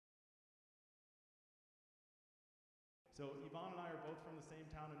So Yvonne and I are both from the same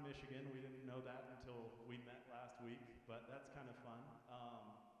town in Michigan. We didn't know that until we met last week, but that's kind of fun.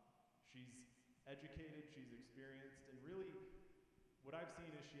 She's educated, she's experienced, and really what I've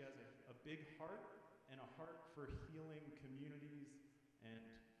seen is she has a big heart and a heart for healing communities and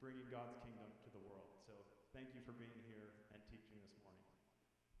bringing God's kingdom to the world. So thank you for being here and teaching this morning.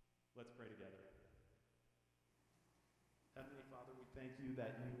 Let's pray together. Heavenly Father, we thank you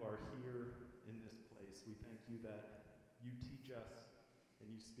that you are here in this place. We thank you that you teach us and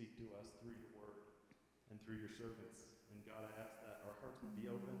you speak to us through your word and through your servants. And God, I ask that our hearts would be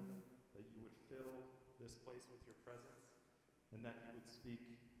open, that you would fill this place with your presence, and that you would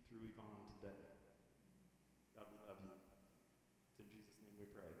speak through Yvonne today. God, we love you. It's in Jesus' name we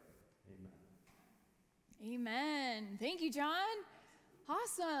pray. Amen. Amen. Thank you, John.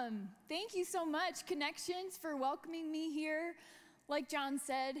 Awesome. Thank you so much, Connections, for welcoming me here. Like John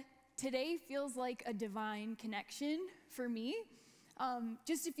said, today feels like a divine connection for me.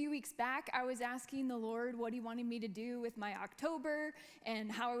 Just a few weeks back, I was asking the Lord what he wanted me to do with my October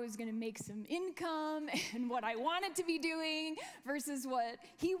and how I was going to make some income and what I wanted to be doing versus what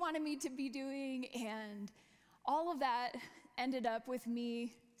he wanted me to be doing. And all of that ended up with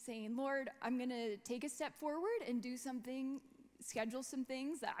me saying, Lord, I'm going to take a step forward and do something, schedule some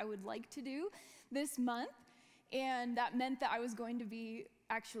things that I would like to do this month. And that meant that I was going to be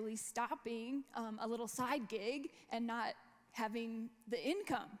actually stopping a little side gig and not having the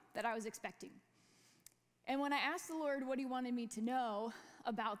income that I was expecting. And when I asked the Lord what he wanted me to know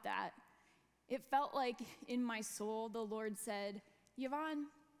about that, it felt like in my soul, the Lord said, Yvonne,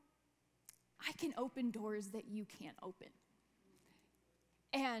 I can open doors that you can't open.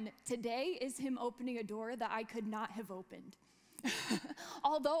 And today is him opening a door that I could not have opened.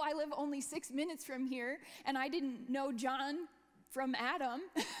 Although I live only 6 minutes from here, and I didn't know John from Adam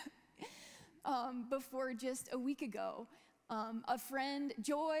before just a week ago. A friend,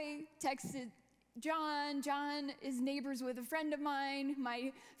 Joy, texted John. John is neighbors with a friend of mine.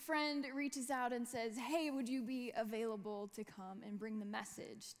 My friend reaches out and says, hey, would you be available to come and bring the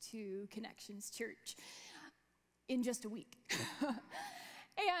message to Connections Church in just a week?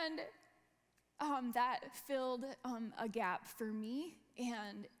 And that filled a gap for me,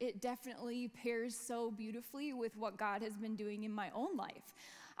 and it definitely pairs so beautifully with what God has been doing in my own life.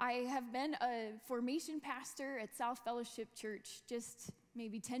 I have been a formation pastor at South Fellowship Church, just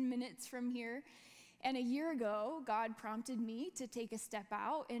maybe 10 minutes from here. And a year ago, God prompted me to take a step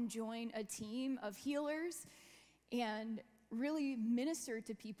out and join a team of healers and really minister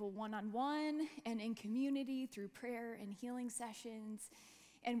to people one-on-one and in community through prayer and healing sessions.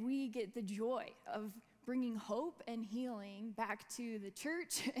 And we get the joy of bringing hope and healing back to the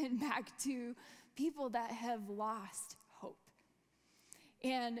church and back to people that have lost hope.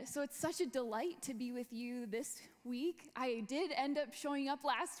 And so it's such a delight to be with you this week. I did end up showing up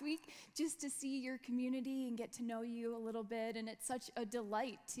last week just to see your community and get to know you a little bit. And it's such a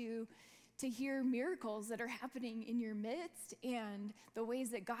delight to hear miracles that are happening in your midst and the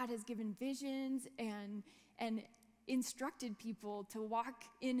ways that God has given visions and instructed people to walk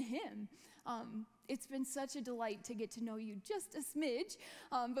in him. It's been such a delight to get to know you just a smidge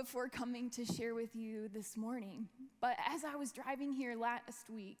before coming to share with you this morning. But as I was driving here last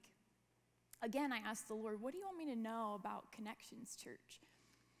week, again, I asked the Lord, what do you want me to know about Connections Church?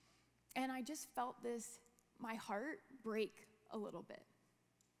 And I just felt my heart break a little bit.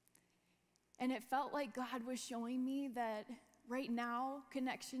 And it felt like God was showing me that right now,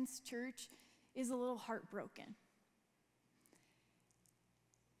 Connections Church is a little heartbroken.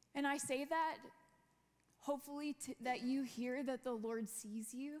 And I say that hopefully that you hear that the Lord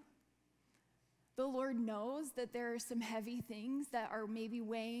sees you. The Lord knows that there are some heavy things that are maybe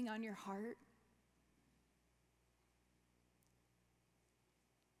weighing on your heart.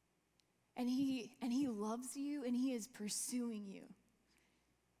 And he loves you and he is pursuing you.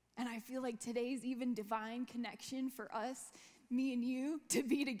 And I feel like today's even divine connection for us, me and you, to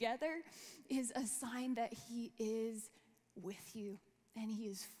be together is a sign that he is with you. And he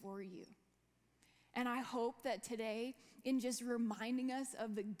is for you. And I hope that today, in just reminding us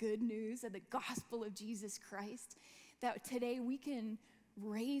of the good news of the gospel of Jesus Christ, that today we can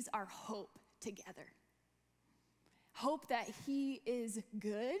raise our hope together. Hope that he is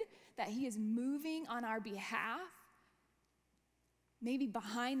good, that he is moving on our behalf, maybe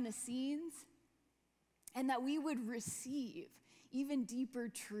behind the scenes, and that we would receive even deeper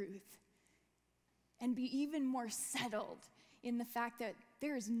truth and be even more settled in the fact that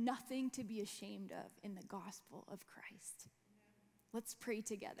there is nothing to be ashamed of in the gospel of Christ. Let's pray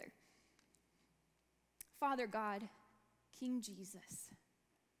together. Father God, King Jesus,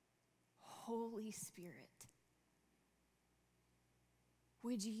 Holy Spirit,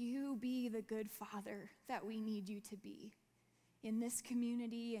 would you be the good Father that we need you to be in this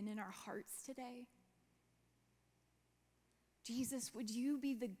community and in our hearts today? Jesus, would you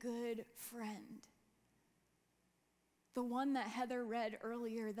be the good friend? The one that Heather read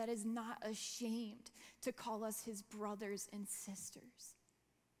earlier that is not ashamed to call us his brothers and sisters.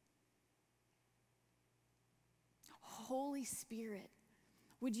 Holy Spirit,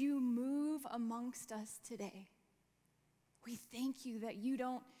 would you move amongst us today? We thank you that you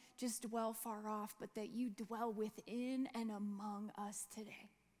don't just dwell far off, but that you dwell within and among us today.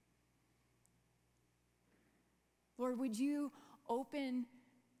 Lord, would you open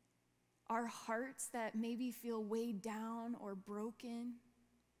our hearts that maybe feel weighed down or broken?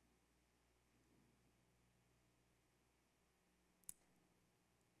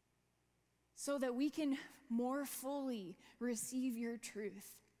 So that we can more fully receive your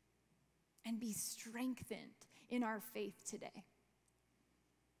truth and be strengthened in our faith today.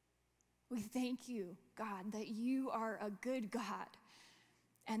 We thank you, God, that you are a good God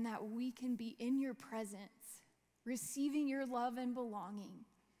and that we can be in your presence, receiving your love and belonging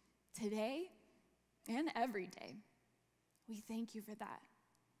today and every day. We thank you for that.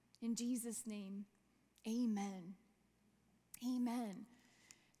 In Jesus' name, amen. Amen.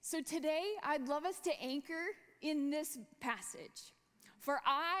 So today, I'd love us to anchor in this passage. For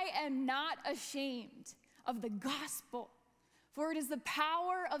I am not ashamed of the gospel, for it is the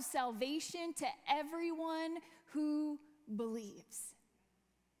power of salvation to everyone who believes.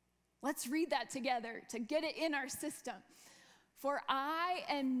 Let's read that together to get it in our system. For I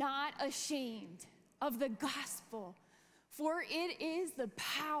am not ashamed of the gospel, for it is the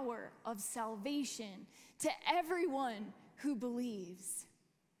power of salvation to everyone who believes.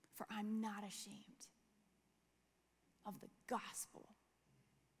 For I'm not ashamed of the gospel,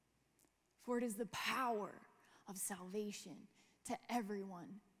 for it is the power of salvation to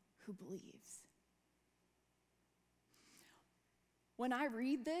everyone who believes. When I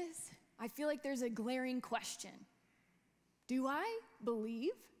read this, I feel like there's a glaring question. Do I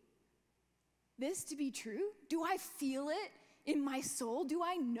believe this to be true? Do I feel it in my soul? Do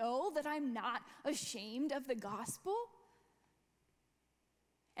I know that I'm not ashamed of the gospel?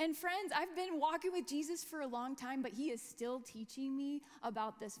 And friends, I've been walking with Jesus for a long time, but he is still teaching me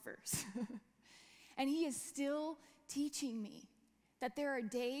about this verse. And he is still teaching me that there are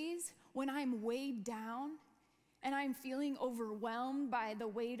days when I'm weighed down and I'm feeling overwhelmed by the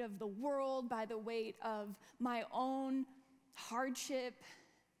weight of the world, by the weight of my own hardship,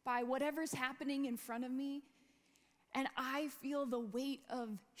 by whatever's happening in front of me, and I feel the weight of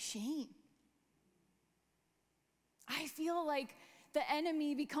shame. I feel like the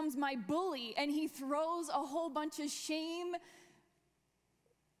enemy becomes my bully and he throws a whole bunch of shame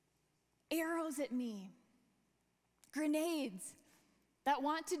arrows at me, grenades that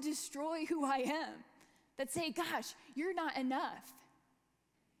want to destroy who I am, that say, gosh, you're not enough.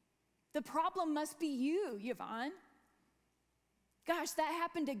 The problem must be you, Yvonne. Gosh, that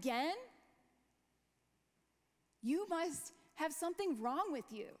happened again? You must have something wrong with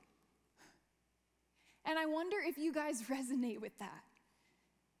you. And I wonder if you guys resonate with that,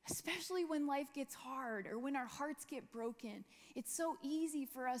 especially when life gets hard or when our hearts get broken. It's so easy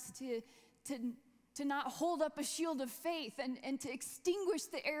for us to not hold up a shield of faith and to extinguish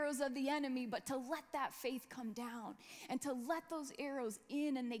the arrows of the enemy, but to let that faith come down and to let those arrows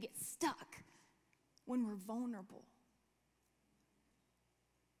in and they get stuck when we're vulnerable.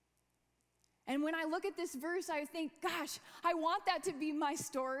 And when I look at this verse, I think, gosh, I want that to be my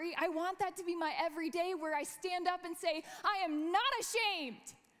story. I want that to be my everyday where I stand up and say, I am not ashamed.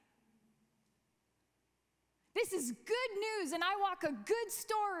 This is good news, and I walk a good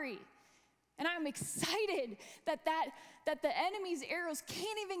story. And I'm excited that the enemy's arrows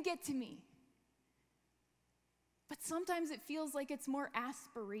can't even get to me. But sometimes it feels like it's more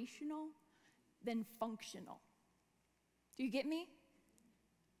aspirational than functional. Do you get me?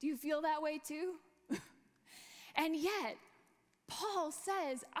 Do you feel that way too? And yet, Paul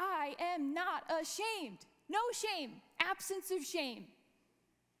says, I am not ashamed. No shame. Absence of shame.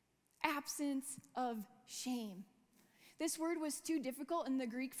 Absence of shame. This word was too difficult in the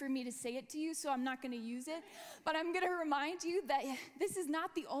Greek for me to say it to you, so I'm not going to use it. But I'm going to remind you that this is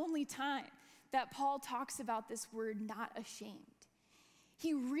not the only time that Paul talks about this word, not ashamed.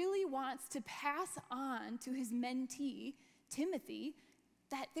 He really wants to pass on to his mentee, Timothy,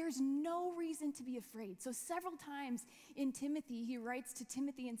 that there's no reason to be afraid. So several times in Timothy, he writes to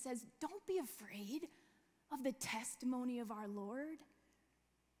Timothy and says, don't be afraid of the testimony of our Lord.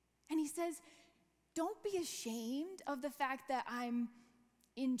 And he says, don't be ashamed of the fact that I'm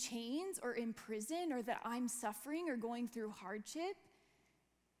in chains or in prison or that I'm suffering or going through hardship.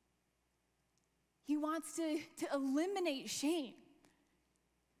 He wants to eliminate shame.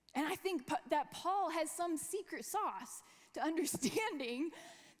 And I think that Paul has some secret sauce to understanding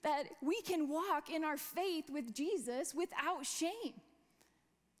that we can walk in our faith with Jesus without shame.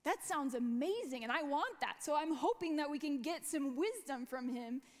 That sounds amazing, and I want that. So I'm hoping that we can get some wisdom from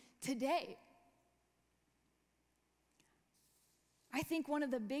him today. I think one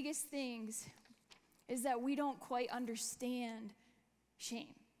of the biggest things is that we don't quite understand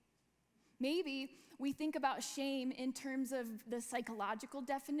shame. Maybe we think about shame in terms of the psychological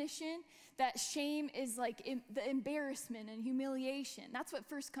definition, that shame is like the embarrassment and humiliation. That's what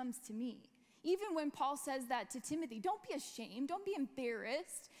first comes to me. Even when Paul says that to Timothy, don't be ashamed, don't be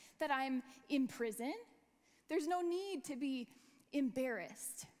embarrassed that I'm in prison. There's no need to be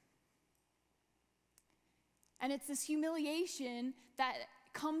embarrassed. And it's this humiliation that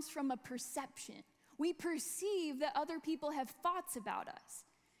comes from a perception. We perceive that other people have thoughts about us,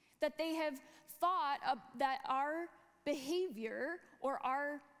 that they have thought that our behavior or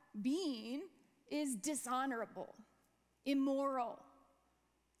our being is dishonorable, immoral,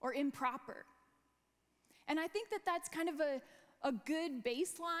 or improper. And I think that that's kind of a good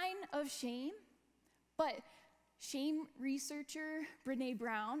baseline of shame, but shame researcher Brené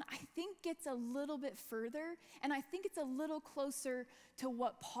Brown, I think, gets a little bit further, and I think it's a little closer to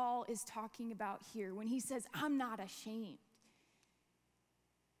what Paul is talking about here when he says, I'm not ashamed.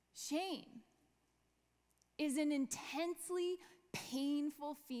 Shame is an intensely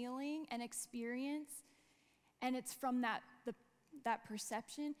painful feeling and experience, and it's from that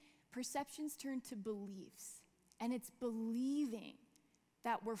perception. Perceptions turn to beliefs, and it's believing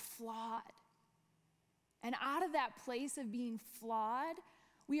that we're flawed. And out of that place of being flawed,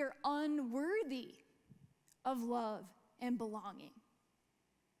 we are unworthy of love and belonging.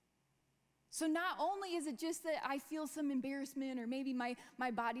 So not only is it just that I feel some embarrassment, or maybe my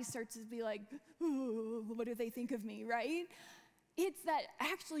body starts to be like, ooh, what do they think of me, right? It's that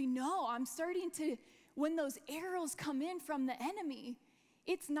actually, no, I'm starting to, when those arrows come in from the enemy,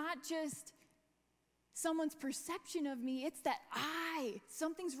 it's not just someone's perception of me, it's that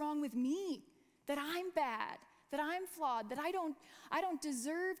something's wrong with me, that I'm bad, that I'm flawed, that I don't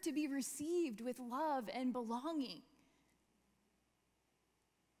deserve to be received with love and belonging.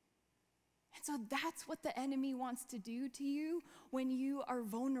 And so that's what the enemy wants to do to you when you are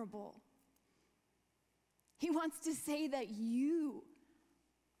vulnerable. He wants to say that you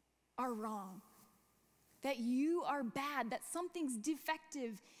are wrong, that you are bad, that something's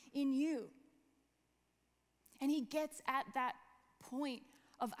defective in you. And he gets at that point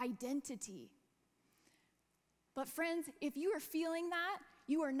of identity. But friends, if you are feeling that,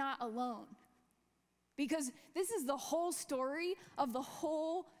 you are not alone. Because this is the whole story of the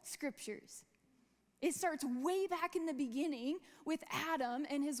whole scriptures. It starts way back in the beginning with Adam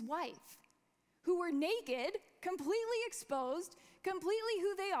and his wife, who were naked, completely exposed, completely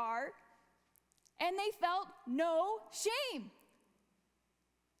who they are, and they felt no shame.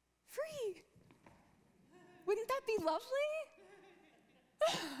 Free. Wouldn't that be lovely?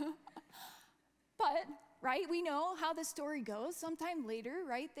 But, right, we know how the story goes. Sometime later,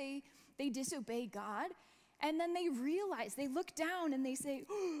 right, they disobey God, and then they realize, they look down and they say,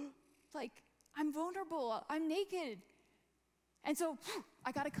 like, I'm vulnerable, I'm naked. And so,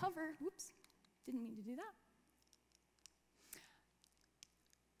 I got to cover. Whoops, didn't mean to do that.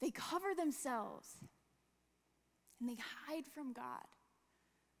 They cover themselves, and they hide from God.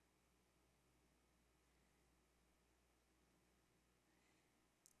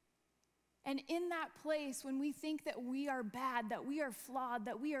 And in that place, when we think that we are bad, that we are flawed,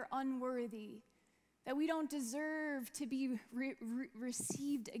 that we are unworthy, that we don't deserve to be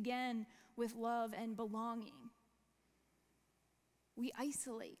received again with love and belonging, we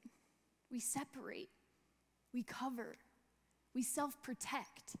isolate, we separate, we cover, we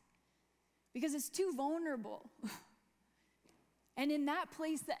self-protect, because it's too vulnerable. And in that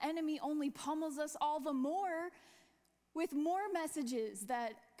place, the enemy only pummels us all the more with more messages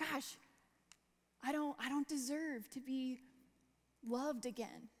that, gosh, I don't deserve to be loved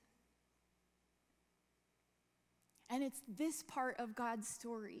again. And it's this part of God's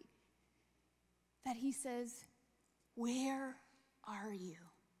story that he says, where are you?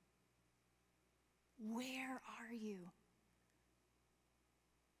 Where are you?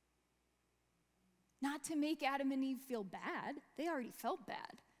 Not to make Adam and Eve feel bad. They already felt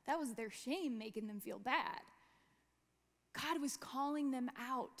bad. That was their shame making them feel bad. God was calling them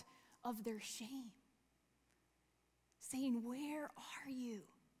out of their shame, saying, where are you?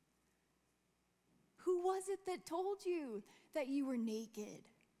 Who was it that told you that you were naked?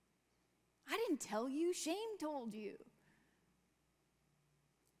 I didn't tell you, shame told you.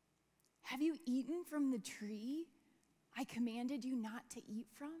 Have you eaten from the tree I commanded you not to eat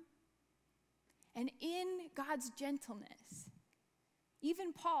from? And in God's gentleness,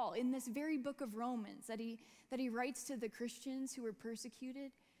 even Paul, in this very book of Romans that he writes to the Christians who were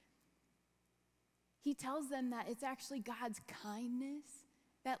persecuted, he tells them that it's actually God's kindness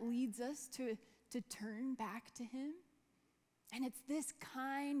that leads us to turn back to him. And it's this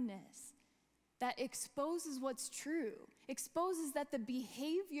kindness that exposes what's true, exposes that the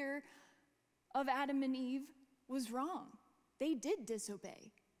behavior of Adam and Eve was wrong. They did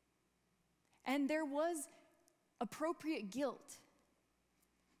disobey. And there was appropriate guilt.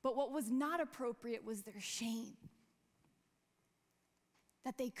 But what was not appropriate was their shame.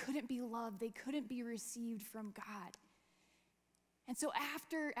 That they couldn't be loved, they couldn't be received from God. And so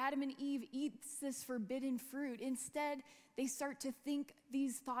after Adam and Eve eats this forbidden fruit, instead they start to think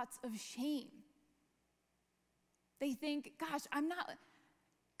these thoughts of shame. They think, gosh,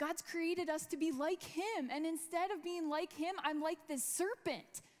 God's created us to be like him, and instead of being like him, I'm like this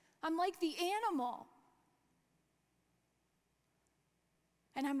serpent. I'm like the animal.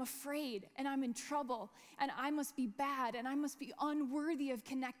 And I'm afraid, and I'm in trouble, and I must be bad, and I must be unworthy of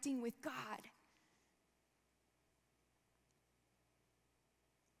connecting with God.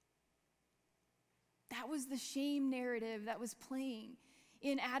 That was the shame narrative that was playing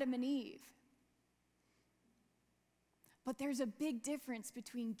in Adam and Eve. But there's a big difference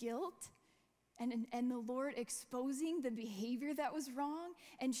between guilt and the Lord exposing the behavior that was wrong,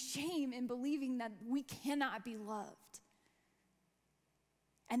 and shame in believing that we cannot be loved.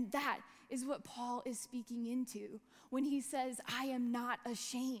 And that is what Paul is speaking into when he says, I am not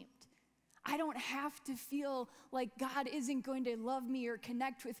ashamed. I don't have to feel like God isn't going to love me or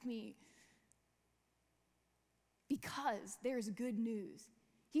connect with me, because there's good news.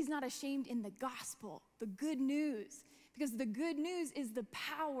 He's not ashamed in the gospel, the good news, because the good news is the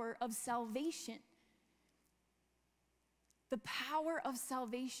power of salvation. The power of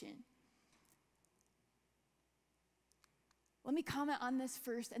salvation. Let me comment on this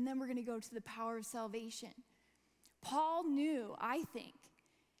first, and then we're going to go to the power of salvation. Paul knew, I think,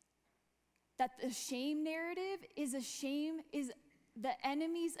 that the shame narrative is the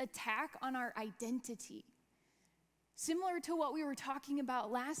enemy's attack on our identity. Similar to what we were talking about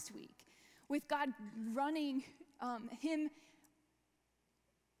last week, with God him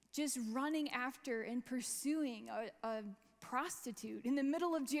just running after and pursuing a prostitute in the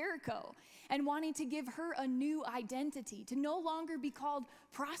middle of Jericho and wanting to give her a new identity, to no longer be called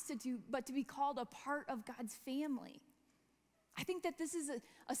prostitute, but to be called a part of God's family. I think that this is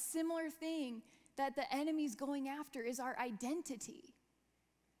a similar thing that the enemy's going after, is our identity.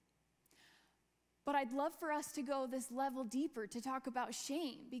 But I'd love for us to go this level deeper to talk about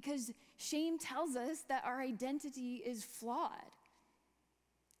shame, because shame tells us that our identity is flawed.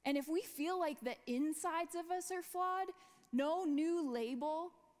 And if we feel like the insides of us are flawed, no new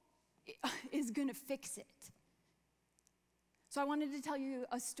label is going to fix it. So I wanted to tell you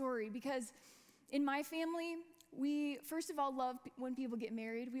a story, because in my family, we, first of all, love when people get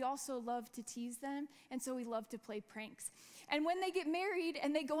married. We also love to tease them, and so we love to play pranks. And when they get married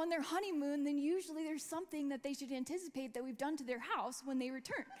and they go on their honeymoon, then usually there's something that they should anticipate that we've done to their house when they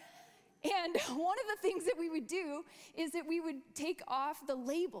return. And one of the things that we would do is that we would take off the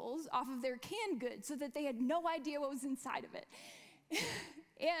labels off of their canned goods so that they had no idea what was inside of it.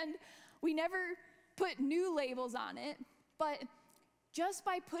 And we never put new labels on it, but just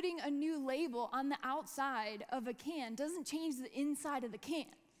by putting a new label on the outside of a can doesn't change the inside of the can,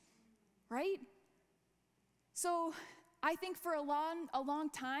 right? So I think for a long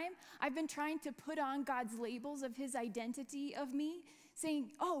time, I've been trying to put on God's labels of his identity of me,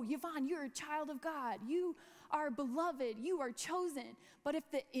 saying, oh, Yvonne, you're a child of God. You are beloved. You are chosen. But if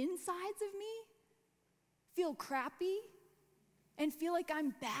the insides of me feel crappy and feel like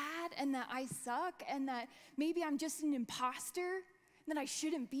I'm bad and that I suck and that maybe I'm just an imposter, that I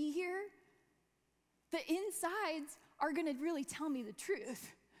shouldn't be here, the insides are going to really tell me the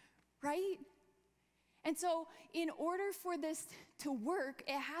truth, right? And so in order for this to work,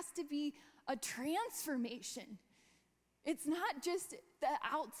 it has to be a transformation. It's not just the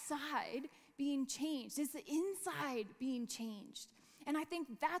outside being changed, it's the inside being changed. And I think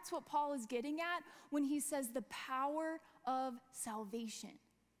that's what Paul is getting at when he says the power of salvation.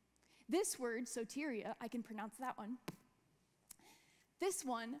 This word, soteria, I can pronounce that one. This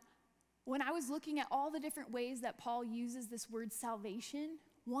one, when I was looking at all the different ways that Paul uses this word salvation,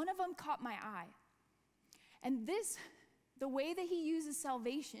 one of them caught my eye. And the way that he uses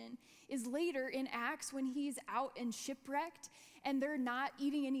salvation is later in Acts when he's out and shipwrecked and they're not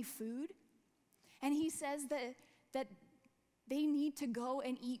eating any food. And he says that they need to go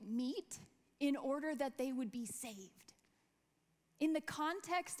and eat meat in order that they would be saved. In the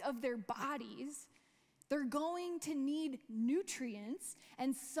context of their bodies, they're going to need nutrients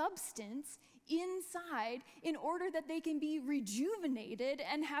and substance inside in order that they can be rejuvenated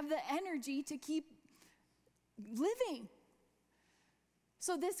and have the energy to keep living.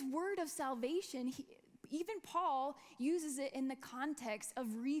 So this word of salvation, even Paul uses it in the context of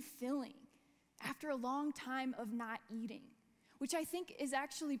refilling after a long time of not eating, which I think is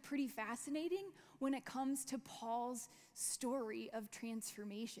actually pretty fascinating when it comes to Paul's story of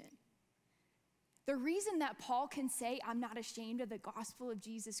transformation. The reason that Paul can say, I'm not ashamed of the gospel of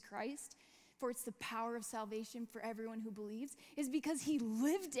Jesus Christ, for it's the power of salvation for everyone who believes, is because he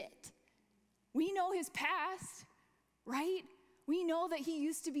lived it. We know his past, right? We know that he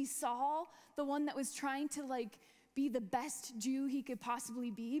used to be Saul, the one that was trying to be the best Jew he could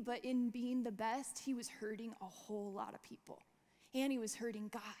possibly be, but in being the best, he was hurting a whole lot of people. And he was hurting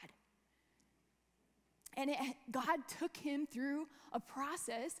God. And God took him through a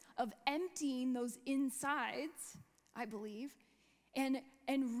process of emptying those insides, I believe, and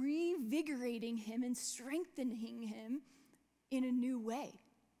revigorating him and strengthening him in a new way.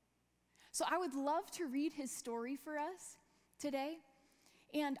 So I would love to read his story for us today.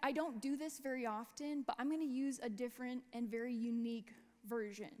 And I don't do this very often, but I'm going to use a different and very unique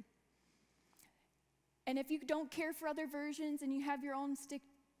version. And if you don't care for other versions and you have your own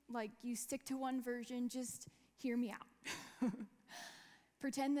you stick to one version, just hear me out.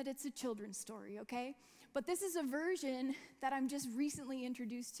 Pretend that it's a children's story, okay? But this is a version that I'm just recently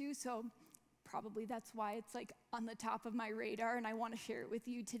introduced to, so probably that's why it's on the top of my radar and I want to share it with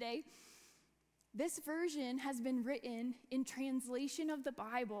you today. This version has been written in translation of the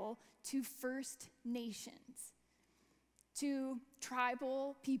Bible to First Nations, to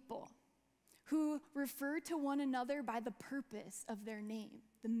tribal people who refer to one another by the purpose of their name,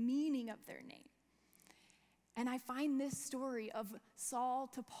 the meaning of their name. And I find this story of Saul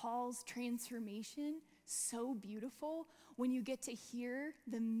to Paul's transformation so beautiful when you get to hear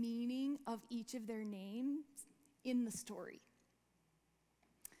the meaning of each of their names in the story.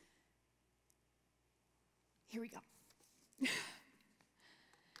 Here we go.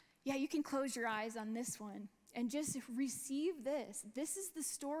 Yeah, you can close your eyes on this one and just receive this. This is the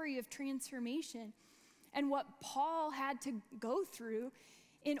story of transformation and what Paul had to go through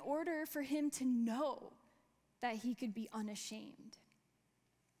in order for him to know that he could be unashamed.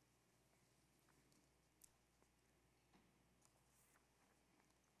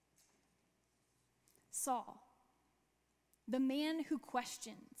 Saul, the man who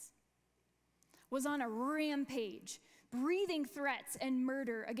questions, was on a rampage, breathing threats and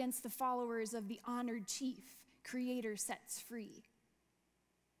murder against the followers of the honored chief Creator sets free.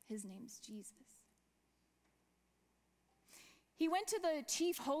 His name's Jesus. He went to the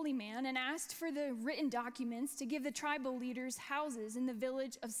chief holy man and asked for the written documents to give the tribal leaders houses in the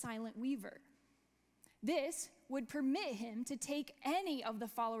village of Silent Weaver. This would permit him to take any of the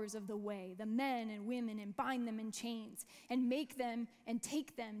followers of the way, the men and women, and bind them in chains and make them and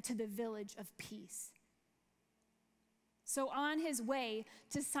take them to the village of peace. So on his way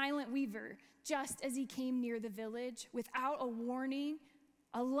to Silent Weaver, just as he came near the village, without a warning,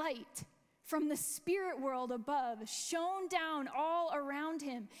 a light from the spirit world above shone down all around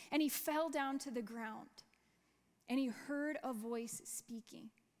him, and he fell down to the ground. And he heard a voice speaking.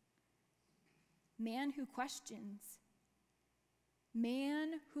 Man who questions,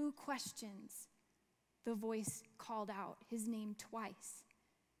 the voice called out his name twice.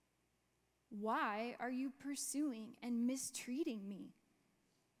 Why are you pursuing and mistreating me?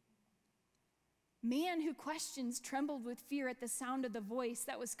 Man who questions trembled with fear at the sound of the voice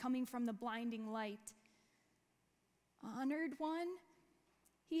that was coming from the blinding light. Honored one,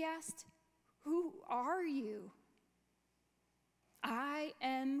 he asked, who are you? I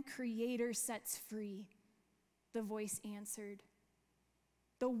am Creator sets free, the voice answered.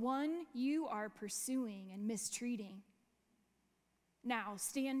 The one you are pursuing and mistreating. Now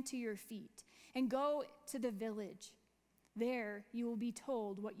stand to your feet and go to the village. There you will be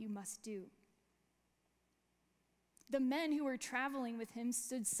told what you must do. The men who were traveling with him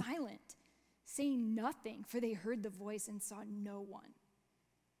stood silent, saying nothing, for they heard the voice and saw no one.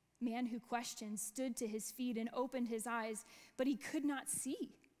 Man who questioned stood to his feet and opened his eyes, but he could not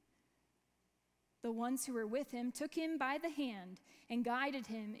see. The ones who were with him took him by the hand and guided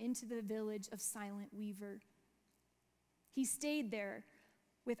him into the village of Silent Weaver. He stayed there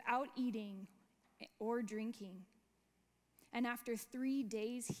without eating or drinking. And after 3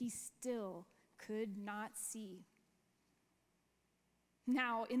 days, he still could not see.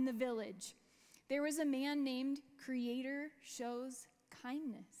 Now, in the village, there was a man named Creator Shows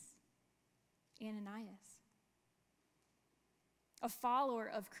Kindness, Ananias. A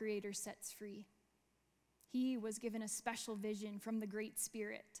follower of Creator Sets Free. He was given a special vision from the Great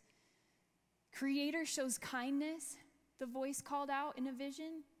Spirit. Creator shows kindness, the voice called out in a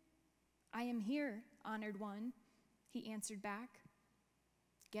vision. I am here, honored one, he answered back.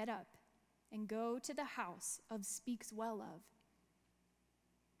 Get up and go to the house of Speaks Well of.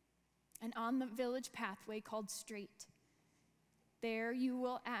 And on the village pathway called Straight, there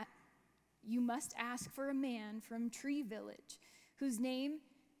you must ask for a man from Tree Village, whose name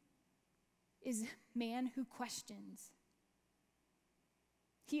is Man Who Questions.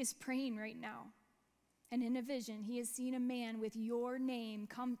 He is praying right now, and in a vision, he has seen a man with your name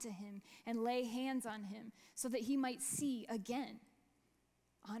come to him and lay hands on him so that he might see again.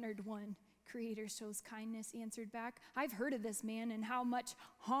 Honored one, Creator Shows Kindness answered back. I've heard of this man and how much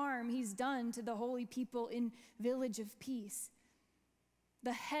harm he's done to the holy people in Village of Peace.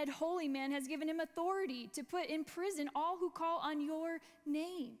 The head holy man has given him authority to put in prison all who call on your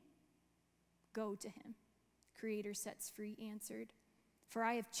name. Go to him, Creator Sets Free answered. For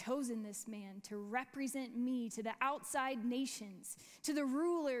I have chosen this man to represent me to the outside nations, to the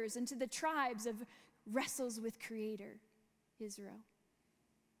rulers and to the tribes of wrestles with Creator, Israel.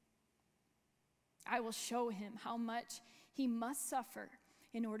 I will show him how much he must suffer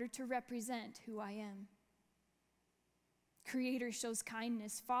in order to represent who I am. Creator Shows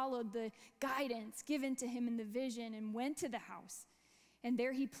Kindness followed the guidance given to him in the vision and went to the house. And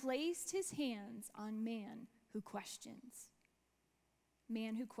there he placed his hands on Man Who Questions.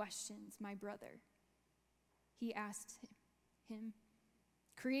 Man Who Questions, my brother. He asked him,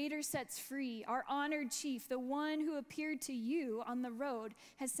 Creator Sets Free, our honored chief, the one who appeared to you on the road,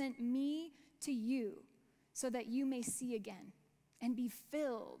 has sent me to you so that you may see again and be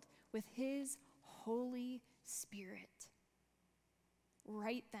filled with his Holy Spirit.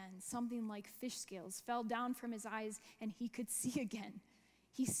 Right then, something like fish scales fell down from his eyes and he could see again.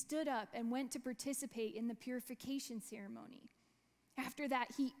 He stood up and went to participate in the purification ceremony. After that,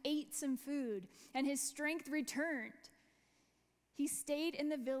 he ate some food and his strength returned. He stayed in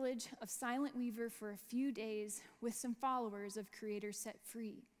the village of Silent Weaver for a few days with some followers of Creator Set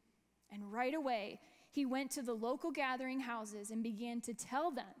Free. And right away, he went to the local gathering houses and began to tell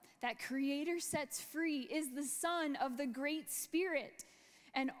them that Creator Sets Free is the Son of the Great Spirit.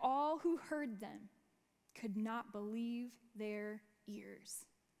 And all who heard them could not believe their ears.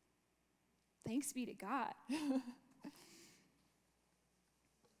 Thanks be to God.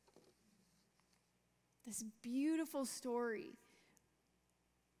 This beautiful story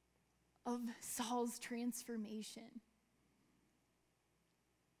of Saul's transformation.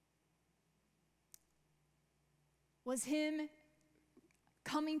 Was him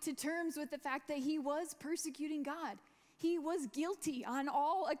coming to terms with the fact that he was persecuting God. He was guilty on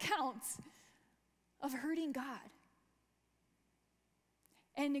all accounts of hurting God.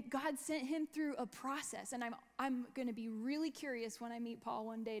 And God sent him through a process. And I'm going to be really curious when I meet Paul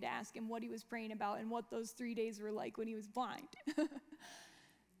one day to ask him what he was praying about and what those 3 days were like when he was blind.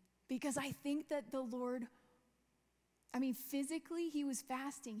 Because I think that the Lord, physically he was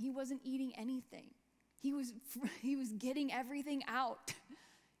fasting. He wasn't eating anything. He was getting everything out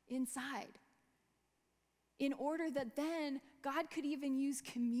inside in order that then God could even use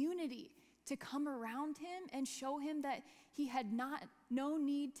community to come around him and show him that he had no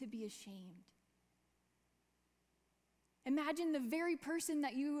need to be ashamed. Imagine the very person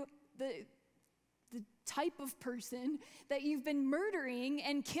that the type of person that you've been murdering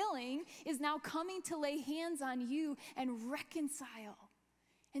and killing is now coming to lay hands on you and reconcile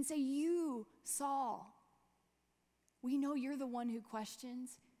and say, you, Saul, we know you're the one who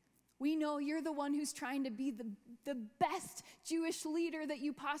questions. We know you're the one who's trying to be the best Jewish leader that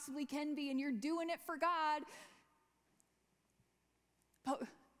you possibly can be, and you're doing it for God.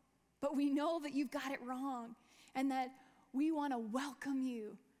 But we know that you've got it wrong, and that we want to welcome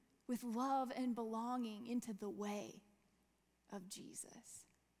you with love and belonging into the way of Jesus.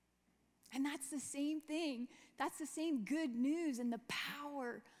 And that's the same thing. That's the same good news and the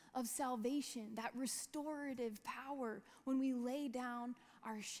power of salvation, that restorative power when we lay down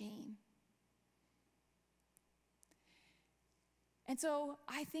our shame. And so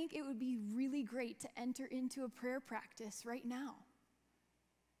I think it would be really great to enter into a prayer practice right now.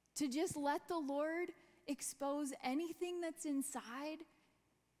 To just let the Lord expose anything that's inside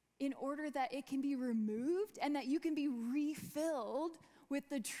in order that it can be removed and that you can be refilled with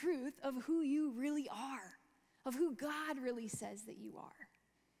the truth of who you really are, of who God really says that you are.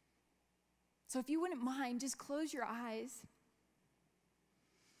 So if you wouldn't mind, just close your eyes.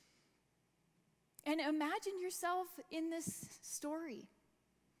 And imagine yourself in this story.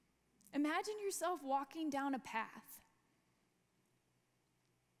 Imagine yourself walking down a path.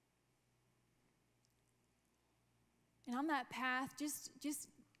 And on that path, just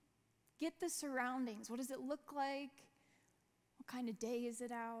get the surroundings. What does it look like? What kind of day is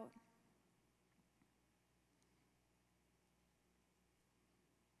it out?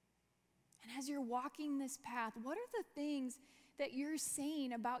 And as you're walking this path, what are the things that you're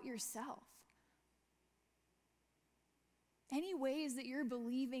saying about yourself? Any ways that you're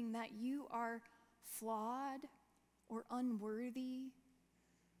believing that you are flawed or unworthy,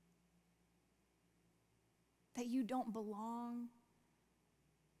 that you don't belong,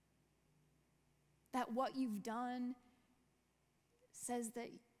 that what you've done says that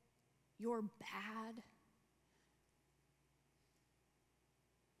you're bad?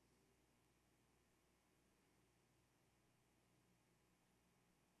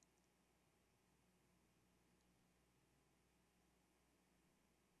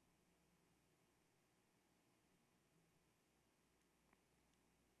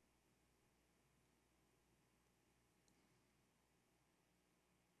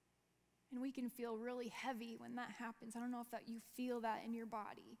 And we can feel really heavy when that happens. I don't know if that you feel that in your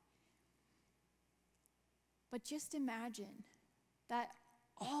body. But just imagine that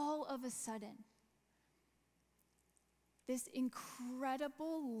all of a sudden, this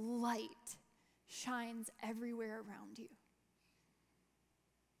incredible light shines everywhere around you.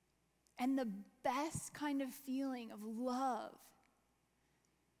 And the best kind of feeling of love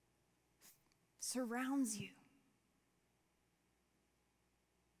surrounds you.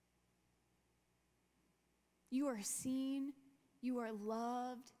 You are seen, you are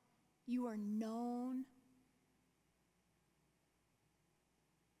loved, you are known.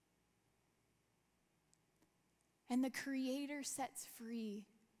 And the Creator sets free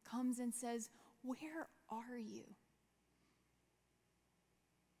comes and says, "Where are you?"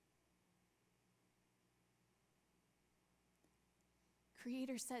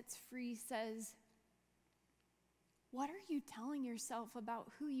 Creator sets free says, "What are you telling yourself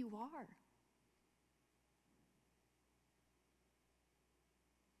about who you are?"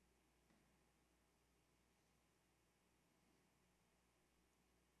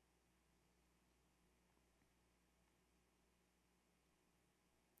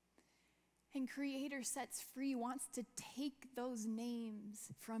 And Creator sets free wants to take those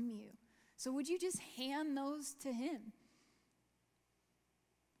names from you. So would you just hand those to Him?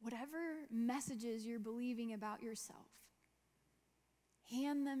 Whatever messages you're believing about yourself,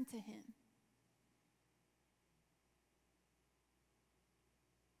 hand them to Him.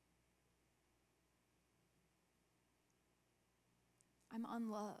 I'm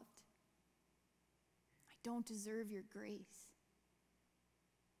unloved. I don't deserve your grace.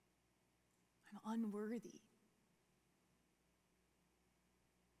 I'm unworthy.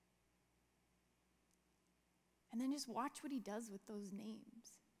 And then just watch what He does with those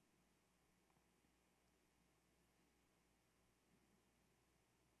names.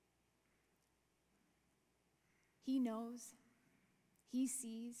 He knows, He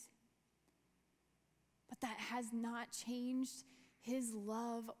sees, but that has not changed His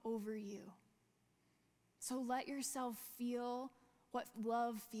love over you. So let yourself feel what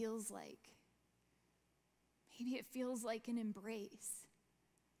love feels like. Maybe it feels like an embrace.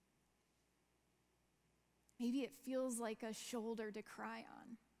 Maybe it feels like a shoulder to cry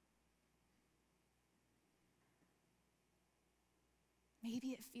on. Maybe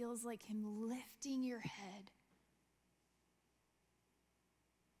it feels like Him lifting your head.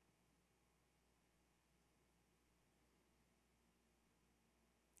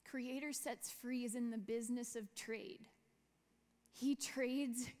 Creator sets free is in the business of trade. He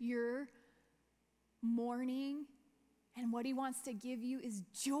trades your mourning, and what He wants to give you is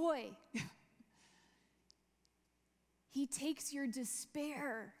joy. He takes your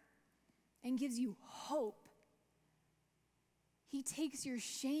despair and gives you hope. He takes your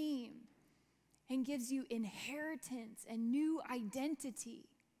shame and gives you inheritance and new identity.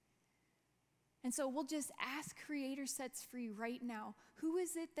 And so we'll just ask Creator sets free right now, who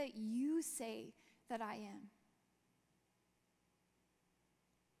is it that you say that I am?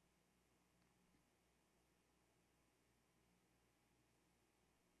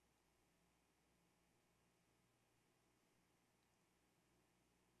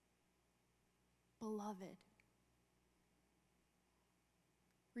 Beloved,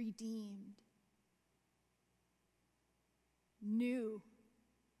 redeemed, new,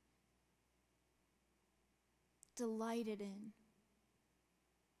 delighted in.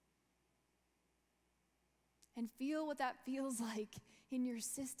 And feel what that feels like in your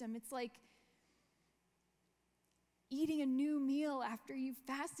system. It's like eating a new meal after you've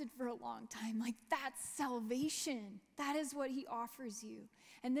fasted for a long time. Like, that's salvation. That is what he offers you.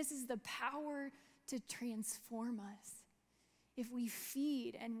 And this is the power to transform us if we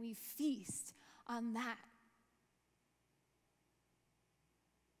feed and we feast on that.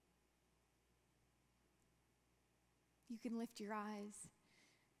 You can lift your eyes.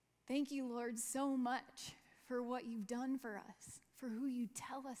 Thank you, Lord, so much for what you've done for us, for who you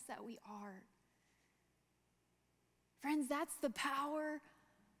tell us that we are. Friends, that's the power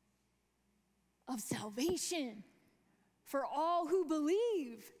of salvation for all who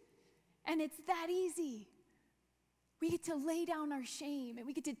believe. And it's that easy. We get to lay down our shame, and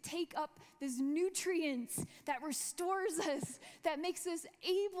we get to take up these nutrients that restores us, that makes us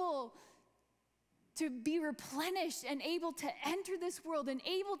able to be replenished and able to enter this world and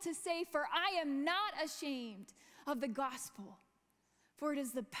able to say, for I am not ashamed of the gospel. For it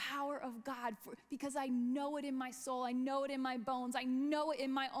is the power of God, because I know it in my soul, I know it in my bones, I know it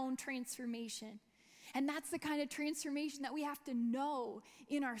in my own transformation. And that's the kind of transformation that we have to know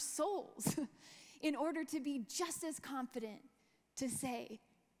in our souls in order to be just as confident to say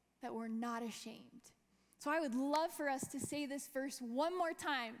that we're not ashamed. So I would love for us to say this verse one more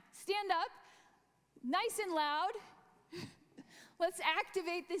time. Stand up, nice and loud. Let's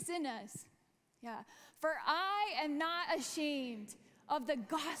activate this in us. Yeah. For I am not ashamed of the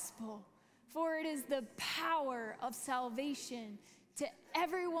gospel, for it is the power of salvation to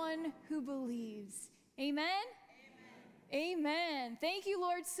everyone who believes. Amen? Amen. Amen. Thank you,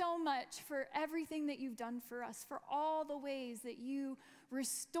 Lord, so much for everything that you've done for us, for all the ways that you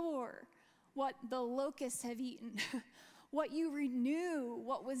restore what the locusts have eaten, what you renew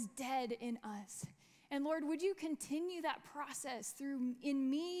what was dead in us. And Lord, would you continue that process in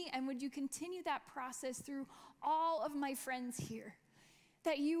me, and would you continue that process through all of my friends here,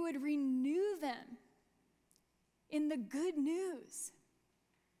 that you would renew them in the good news,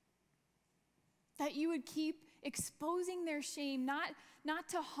 that you would keep exposing their shame, not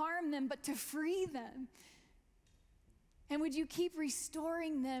to harm them, but to free them. And would you keep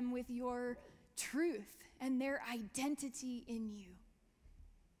restoring them with your truth and their identity in you?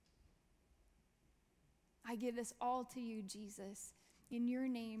 I give this all to you, Jesus. In your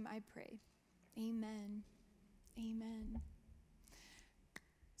name I pray. Amen. Amen.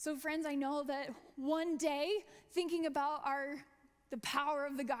 So friends, I know that one day thinking about the power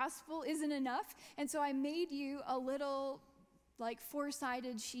of the gospel isn't enough. And so I made you a little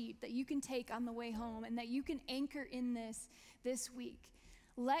four-sided sheet that you can take on the way home and that you can anchor in this week.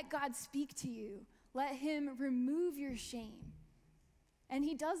 Let God speak to you. Let him remove your shame. And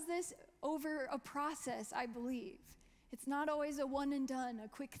he does this over a process, I believe. It's not always a one and done, a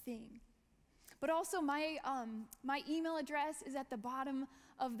quick thing. But also my email address is at the bottom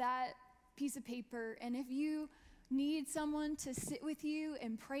of that piece of paper. And if you need someone to sit with you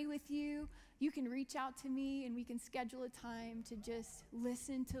and pray with you, you can reach out to me and we can schedule a time to just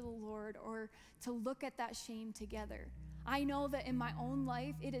listen to the Lord or to look at that shame together. I know that in my own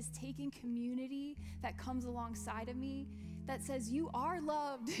life, it is taking community that comes alongside of me that says, you are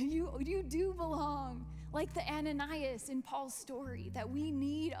loved, you do belong. Like the Ananias in Paul's story, that we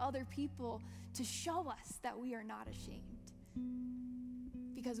need other people to show us that we are not ashamed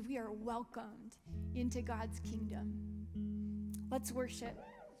because we are welcomed into God's kingdom. Let's worship.